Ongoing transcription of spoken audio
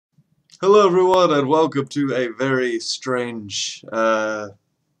Hello everyone and welcome to a very strange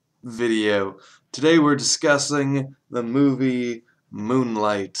video. Today we're discussing the movie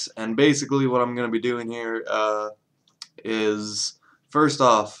Moonlight, and basically what I'm going to be doing here is, first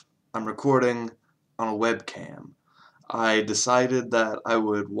off, I'm recording on a webcam. I decided that I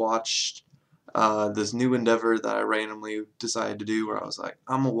would watch this new endeavor that I randomly decided to do, where I was like,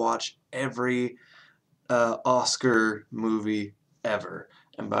 I'm going to watch every Oscar movie ever.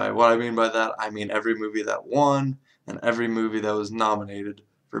 And by what I mean by that, I mean every movie that won and every movie that was nominated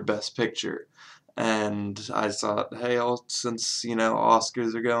for Best Picture. And I thought, hey, since,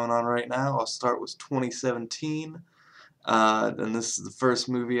 Oscars are going on right now, I'll start with 2017. And this is the first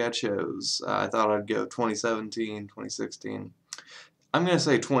movie I chose. I thought I'd go 2017, 2016. I'm going to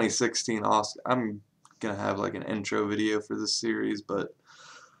say 2016 Oscar. I'm going to have like an intro video for this series, but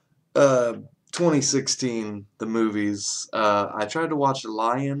uh, 2016, the movies. I tried to watch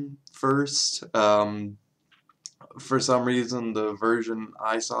Lion first. For some reason, the version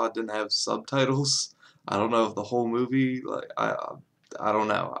I saw didn't have subtitles. I don't know if the whole movie, I don't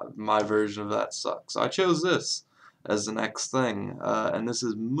know. My version of that sucks. So I chose this as the next thing, and this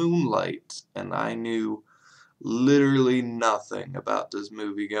is Moonlight, and I knew literally nothing about this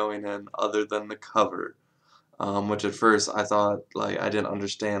movie going in other than the cover. Which at first I thought I didn't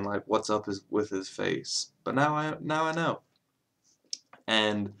understand what's up with his face, but now I know.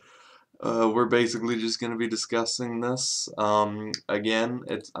 And we're basically just gonna be discussing this. Again,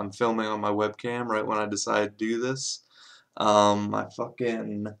 I'm filming on my webcam right when I decided to do this. My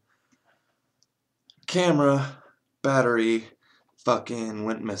fucking camera battery fucking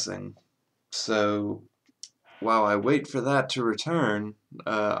went missing. So while I wait for that to return,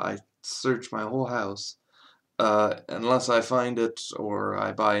 I search my whole house. Unless I find it or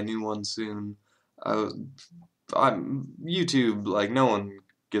I buy a new one soon, I'm YouTube. No one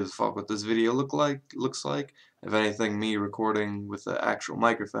gives a fuck what this video looks like. If anything, me recording with the actual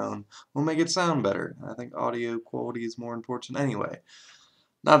microphone will make it sound better. I think audio quality is more important anyway.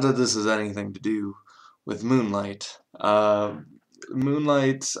 Not that this has anything to do with Moonlight.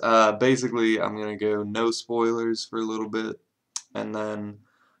 Moonlight. Basically, I'm gonna go no spoilers for a little bit, and then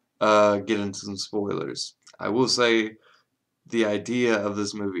get into some spoilers. I will say the idea of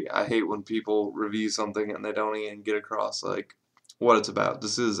this movie. I hate when people review something and they don't even get across what it's about.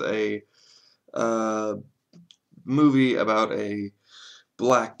 This is a uh, movie about a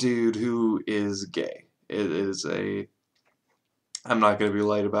black dude who is gay. It is a. I'm not gonna be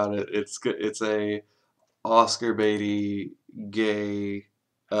light about it. It's a Oscar baity gay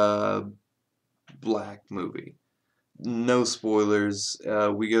uh, black movie. No spoilers.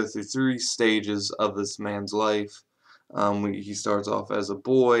 We go through 3 stages of this man's life. He starts off as a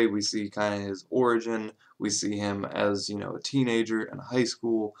boy. We see kind of his origin. We see him as, a teenager in high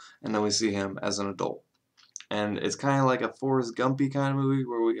school, and then we see him as an adult. And it's kind of like a Forrest Gumpy kind of movie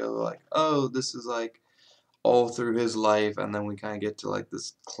where we go oh, this is all through his life, and then we kind of get to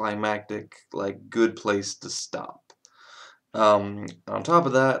this climactic, good place to stop. On top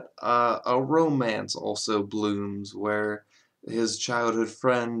of that, a romance also blooms where his childhood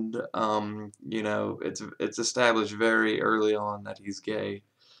friend, it's established very early on that he's gay,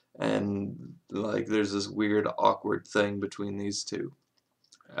 and there's this weird awkward thing between these two,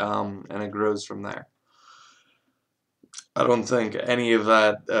 and it grows from there. I don't think any of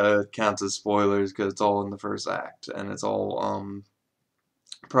that counts as spoilers because it's all in the first act, and it's all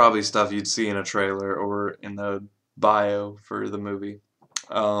probably stuff you'd see in a trailer or in the bio for the movie.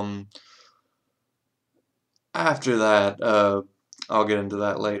 Um, After that, I'll get into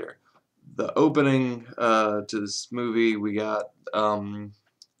that later. The opening to this movie, we got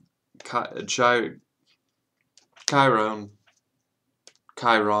Chiron,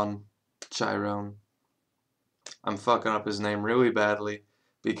 Chiron. I'm fucking up his name really badly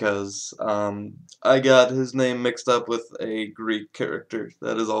because I got his name mixed up with a Greek character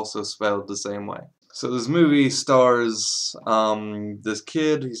that is also spelled the same way. So this movie stars this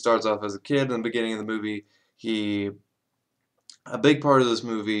kid. He starts off as a kid in the beginning of the movie. A big part of this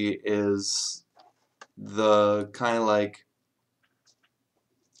movie is the kind of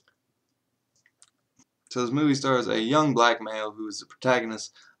so this movie stars a young black male who is the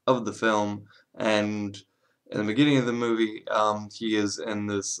protagonist of the film, and in the beginning of the movie, he is in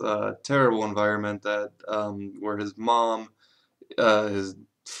this terrible environment where his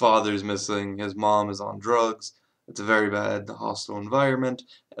father's missing, his mom is on drugs. It's a very bad, hostile environment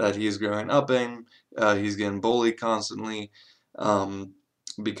that he is growing up in. He's getting bullied constantly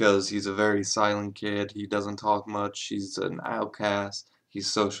because he's a very silent kid. He doesn't talk much. He's an outcast. He's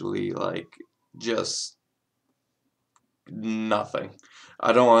socially just nothing.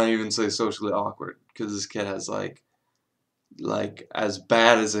 I don't want to even say socially awkward, because this kid has like as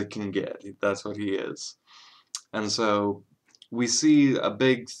bad as it can get. That's what he is. And so we see a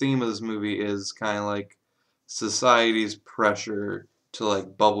big theme of this movie is kind of like society's pressure to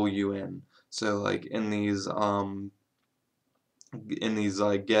like bubble you in. So like in these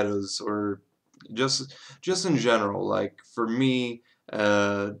like ghettos, or just in general, like for me,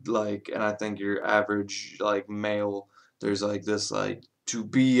 like, and I think your average like male, there's like this like to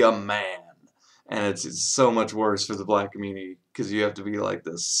be a man, and it's so much worse for the black community because you have to be like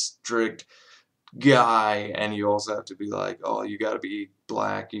this strict guy, and you also have to be like, oh, you gotta be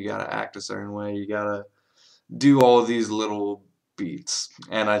black, you gotta act a certain way, you gotta do all these little beats.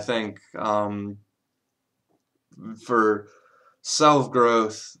 And I think for self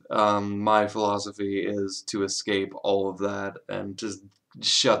growth, my philosophy is to escape all of that and just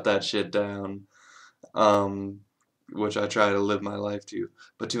shut that shit down, um, which I try to live my life to.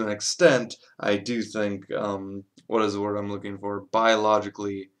 But to an extent, I do think, what is the word I'm looking for?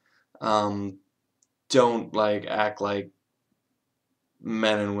 Biologically, um, don't like act like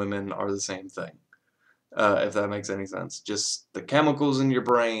men and women are the same thing. If that makes any sense. Just the chemicals in your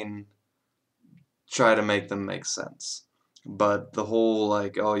brain, try to make them make sense. But the whole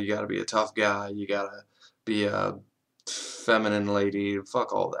like, oh, you gotta be a tough guy, you gotta be a feminine lady,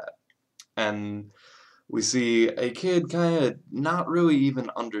 fuck all that. And we see a kid kind of not really even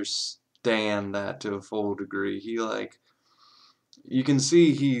understand that to a full degree. He like, you can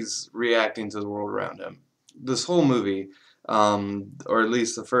see he's reacting to the world around him. This whole movie, or at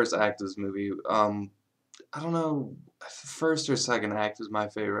least the first act of this movie, I don't know, first or second act is my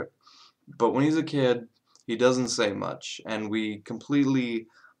favorite. But when he's a kid, he doesn't say much, and we completely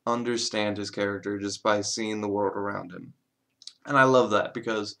understand his character just by seeing the world around him. And I love that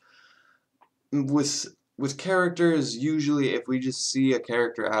because with characters, usually if we just see a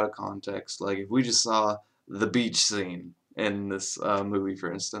character out of context, like if we just saw the beach scene in this movie,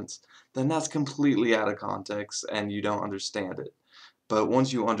 for instance, then that's completely out of context and you don't understand it. But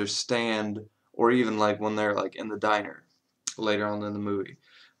once you understand, or even like when they're like in the diner later on in the movie,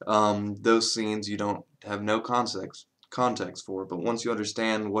 those scenes you don't have no context for. But once you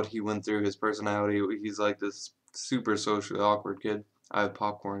understand what he went through, his personality, he's like this super socially awkward kid. I have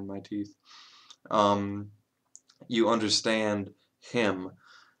popcorn in my teeth. Um, you understand him,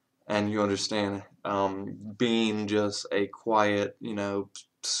 and you understand being just a quiet,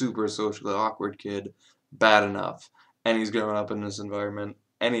 super socially awkward kid bad enough. And he's growing up in this environment,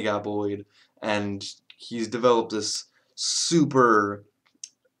 and he got bullied, and he's developed this super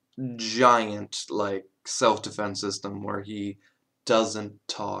giant, like, self-defense system where he doesn't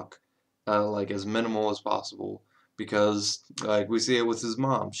talk, like, as minimal as possible. Because, like, we see it with his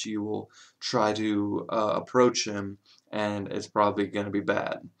mom. She will try to approach him, and it's probably going to be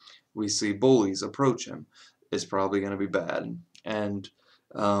bad. We see bullies approach him. It's probably going to be bad. And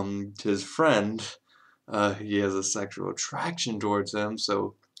his friend, he has a sexual attraction towards him,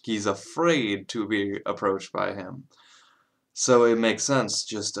 so he's afraid to be approached by him. So it makes sense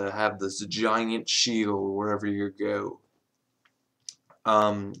just to have this giant shield wherever you go.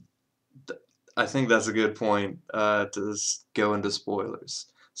 Um, I think that's a good point to go into spoilers.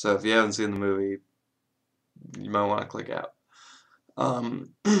 So if you haven't seen the movie, you might want to click out.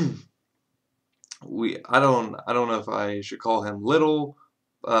 Um, I don't know if I should call him Little,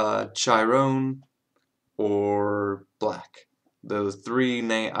 Chiron, or Black. Those three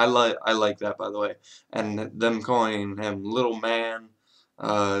name I like that, by the way. And them calling him Little Man,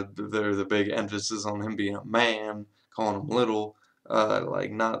 they're the big emphasis on him being a man, calling him little,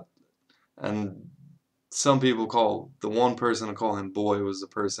 like not. And some people call the one person to call him boy was the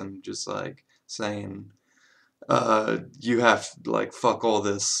person just like saying, you have like fuck all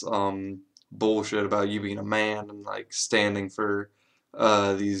this bullshit about you being a man and like standing for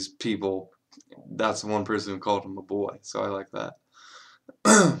these people. That's the one person who called him a boy, so I like that.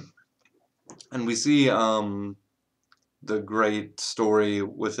 And we see the great story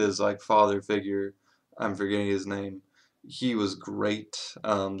with his like father figure. I'm forgetting his name. He was great.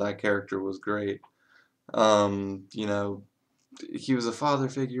 That character was great. You know, he was a father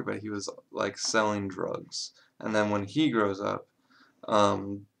figure, but he was like selling drugs. And then when he grows up,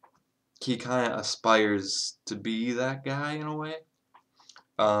 um, he kind of aspires to be that guy in a way.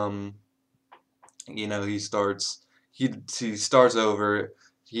 Um, he starts over.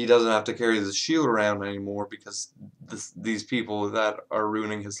 He doesn't have to carry the shield around anymore because these people that are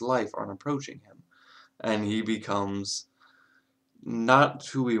ruining his life aren't approaching him, and he becomes not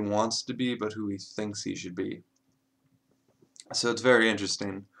who he wants to be, but who he thinks he should be. So it's very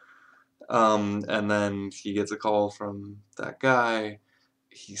interesting. And then he gets a call from that guy,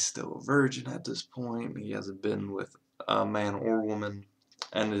 he's still a virgin at this point. He hasn't been with a man or woman,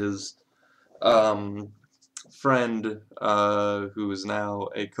 and his um, friend, who is now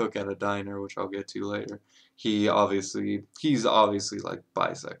a cook at a diner, which I'll get to later, he's obviously like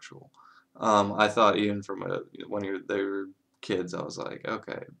bisexual. I thought even from when they were kids, I was like,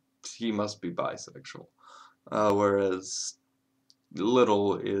 okay, he must be bisexual. Whereas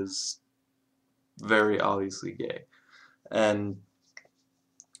Little is very obviously gay, and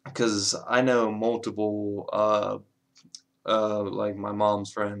because I know multiple like my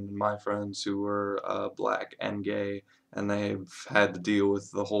mom's friend and my friends who were black and gay, and they've had to deal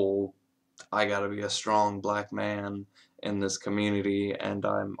with the whole I gotta be a strong black man in this community, and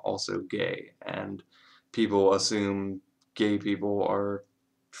I'm also gay, and people assume gay people are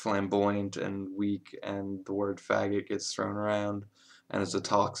flamboyant and weak, and the word faggot gets thrown around, and it's a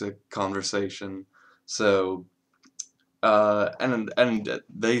toxic conversation. So, and the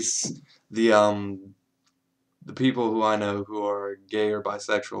the people who I know who are gay or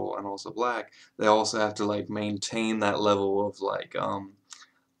bisexual and also black, they also have to like maintain that level of like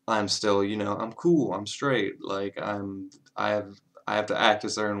I'm still, I'm cool, I'm straight, like I have to act a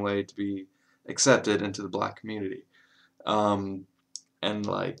certain way to be accepted into the black community. Um and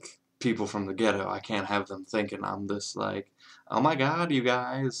like people from the ghetto, I can't have them thinking I'm this like, oh my God, you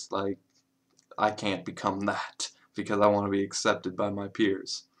guys, like I can't become that because I want to be accepted by my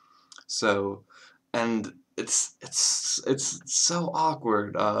peers. So, and it's so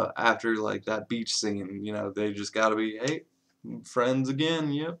awkward after like that beach scene. They just gotta be, hey, friends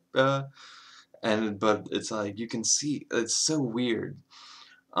again. Yep. But it's like you can see it's so weird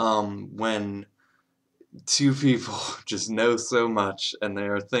when two people just know so much and they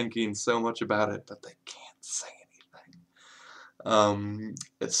are thinking so much about it, but they can't say anything.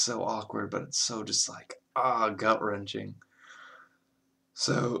 It's so awkward, but it's so just like gut wrenching.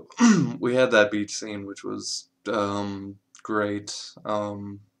 So we had that beach scene, which was great.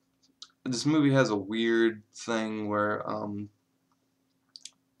 This movie has a weird thing where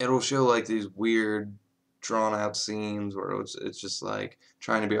it'll show like these weird drawn out scenes where it's just like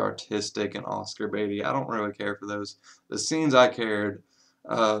trying to be artistic and Oscar baity. I don't really care for those. The scenes I cared,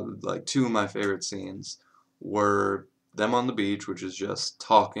 like two of my favorite scenes were them on the beach, which is just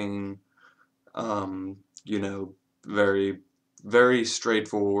talking, um, you know, very, very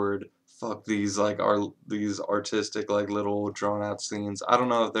straightforward. Fuck these these artistic like little drawn out scenes. I don't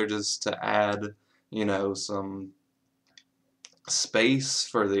know if they're just to add, some space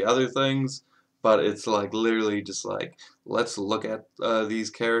for the other things, but it's like literally just like let's look at these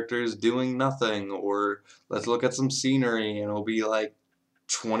characters doing nothing, or let's look at some scenery, and it'll be like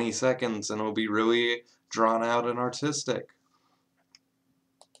 20 seconds, and it'll be really drawn out and artistic.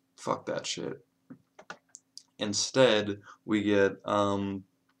 Fuck that shit. Instead, we get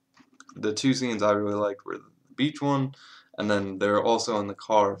the two scenes I really liked were the beach one, and then they're also in the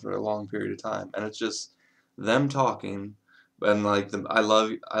car for a long period of time, and it's just them talking, and like I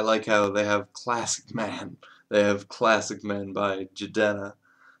like how they have Classic Man, they have Classic Man by Jadena,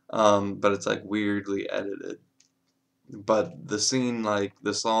 but it's like weirdly edited. But the scene, like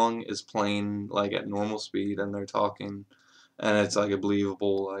the song is playing like at normal speed, and they're talking, and it's like a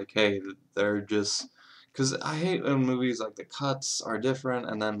believable, like, hey, they're just, because I hate when movies like the cuts are different,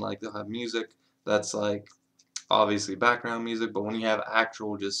 and then like they'll have music that's like obviously background music, but when you have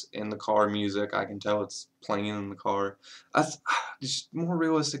actual just in the car music, I can tell it's playing in the car. That's just more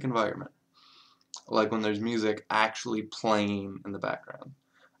realistic environment. Like when there's music actually playing in the background.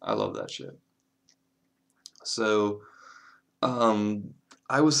 I love that shit. So, um,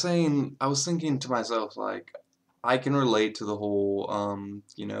 I was thinking to myself, like, I can relate to the whole,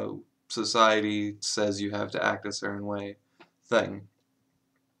 society says you have to act a certain way thing.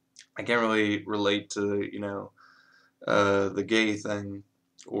 I can't really relate to, the gay thing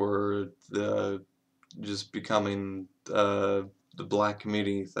or the just becoming the black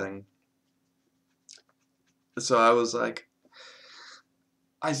community thing. So I was like,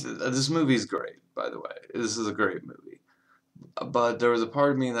 this movie's great, by the way. This is a great movie. But there was a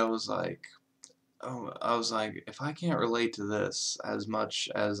part of me that was like, oh, I was like, if I can't relate to this as much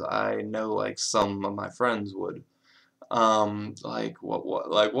as I know like some of my friends would, like what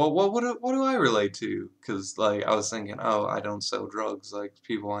do I relate to? Because like I was thinking, oh, I don't sell drugs like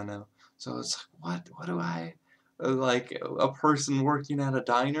people I know, so it's like what do I like a person working at a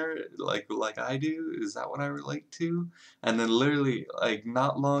diner like I do? Is that what I relate to? And then literally like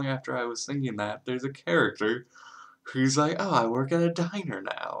not long after I was thinking that, there's a character who's like, oh, I work at a diner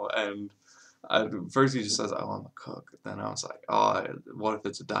now, and first he just says, oh, I'm a cook. Then I was like, oh, what if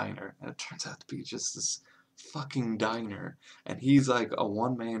it's a diner? And it turns out to be just this fucking diner, and he's like a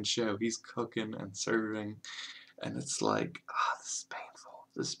one-man show. He's cooking and serving, and it's like, this is painful.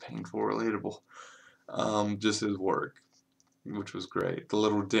 This is painful, relatable. Just his work, which was great. The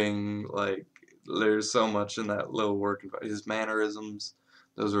little ding, like, there's so much in that little work. His mannerisms,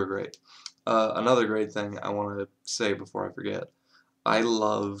 those were great. Another great thing I want to say before I forget, I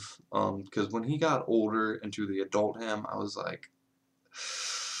love, because when he got older into the adult him, I was like,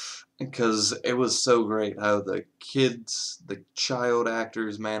 because it was so great how the child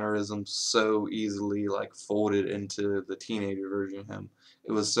actors' mannerisms so easily, like, folded into the teenager version of him.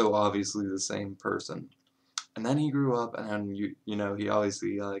 It was so obviously the same person. And then he grew up, and you know, he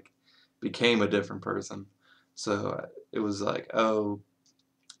obviously, like, became a different person. So it was like, oh,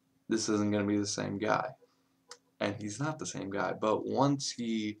 this isn't gonna be the same guy. And he's not the same guy. But once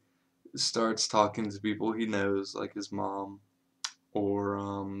he starts talking to people he knows, like his mom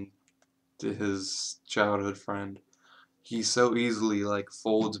or to his childhood friend, he so easily, like,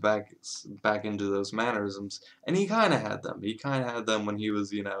 folds back into those mannerisms. And he kind of had them. He kind of had them when he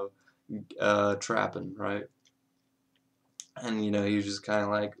was, you know, trapping, right? And, you know, he was just kind of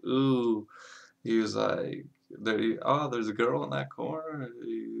like, ooh. He was like, there's a girl in that corner.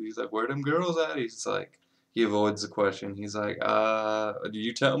 He's like, where them girls at? He's like, he avoids the question. He's like,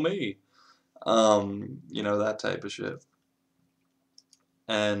 you tell me. You know, that type of shit.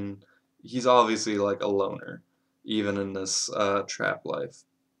 And he's obviously like a loner, even in this trap life.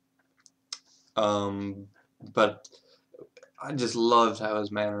 Um, but I just loved how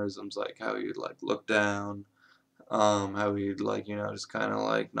his mannerisms, like how he'd like look down, how he'd like, you know, just kind of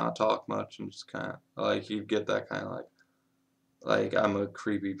like not talk much and just kind of like he'd get that kind of like I'm a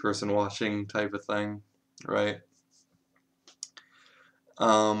creepy person watching type of thing, right?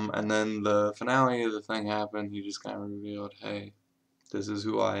 And then the finale of the thing happened. He just kind of revealed, hey, this is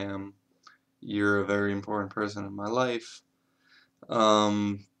who I am. You're a very important person in my life.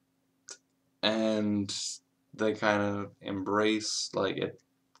 Um, and they kind of embrace, like, it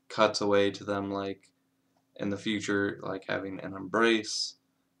cuts away to them, like, in the future, like, having an embrace,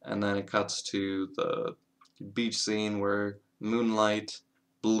 and then it cuts to the beach scene where Moonlight,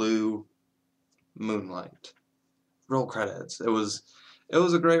 Blue, Moonlight. Roll credits. It was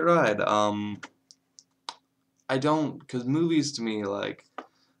a great ride. I don't, cause movies to me, like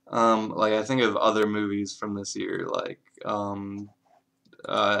I think of other movies from this year, like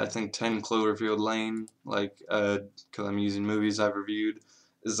I think 10 Cloverfield Lane, like cause I'm using movies I've reviewed,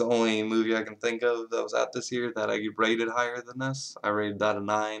 is the only movie I can think of that was out this year that I rated higher than this. I rated that a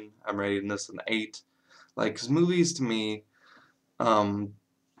 9. I'm rating this an 8. Like, cause movies to me, um,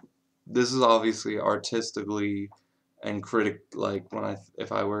 this is obviously artistically and like when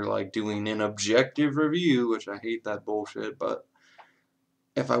if I were like doing an objective review, which I hate that bullshit, but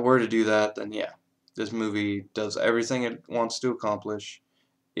if I were to do that, then yeah, this movie does everything it wants to accomplish.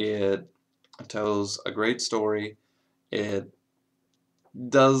 It tells a great story. It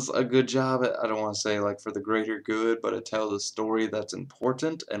does a good job at, I don't want to say like for the greater good, but it tells a story that's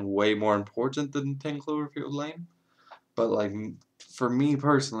important and way more important than 10 Cloverfield Lane. But like for me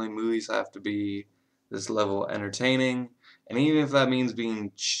personally, movies have to be this level entertaining, and even if that means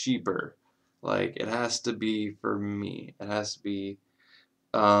being cheaper, like it has to be for me. It has to be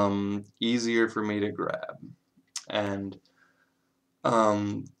easier for me to grab. And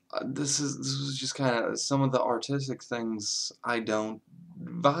this was just kind of some of the artistic things I don't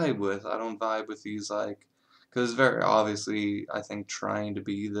vibe with. I don't vibe with these like because very obviously I think trying to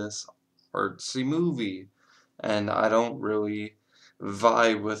be this artsy movie, and I don't really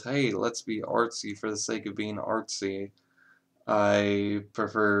vibe with, hey, let's be artsy for the sake of being artsy. I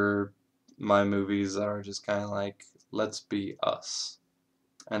prefer my movies that are just kind of like, let's be us.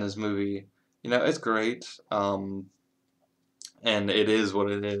 And this movie, you know, it's great. And it is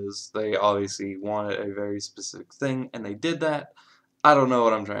what it is. They obviously wanted a very specific thing, and they did that. I don't know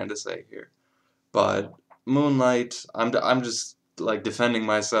what I'm trying to say here, but Moonlight, I'm just like defending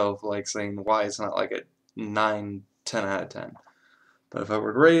myself, like saying why it's not like a 9, 10 out of 10. But if I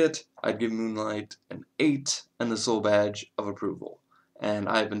were to rate it, I'd give Moonlight an 8 and the sole badge of approval. And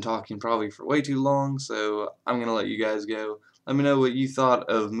I've been talking probably for way too long, so I'm gonna let you guys go. Let me know what you thought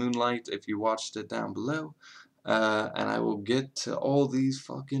of Moonlight if you watched it down below. And I will get to all these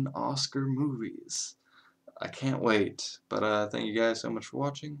fucking Oscar movies. I can't wait. But thank you guys so much for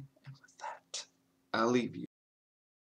watching. And with that, I'll leave you.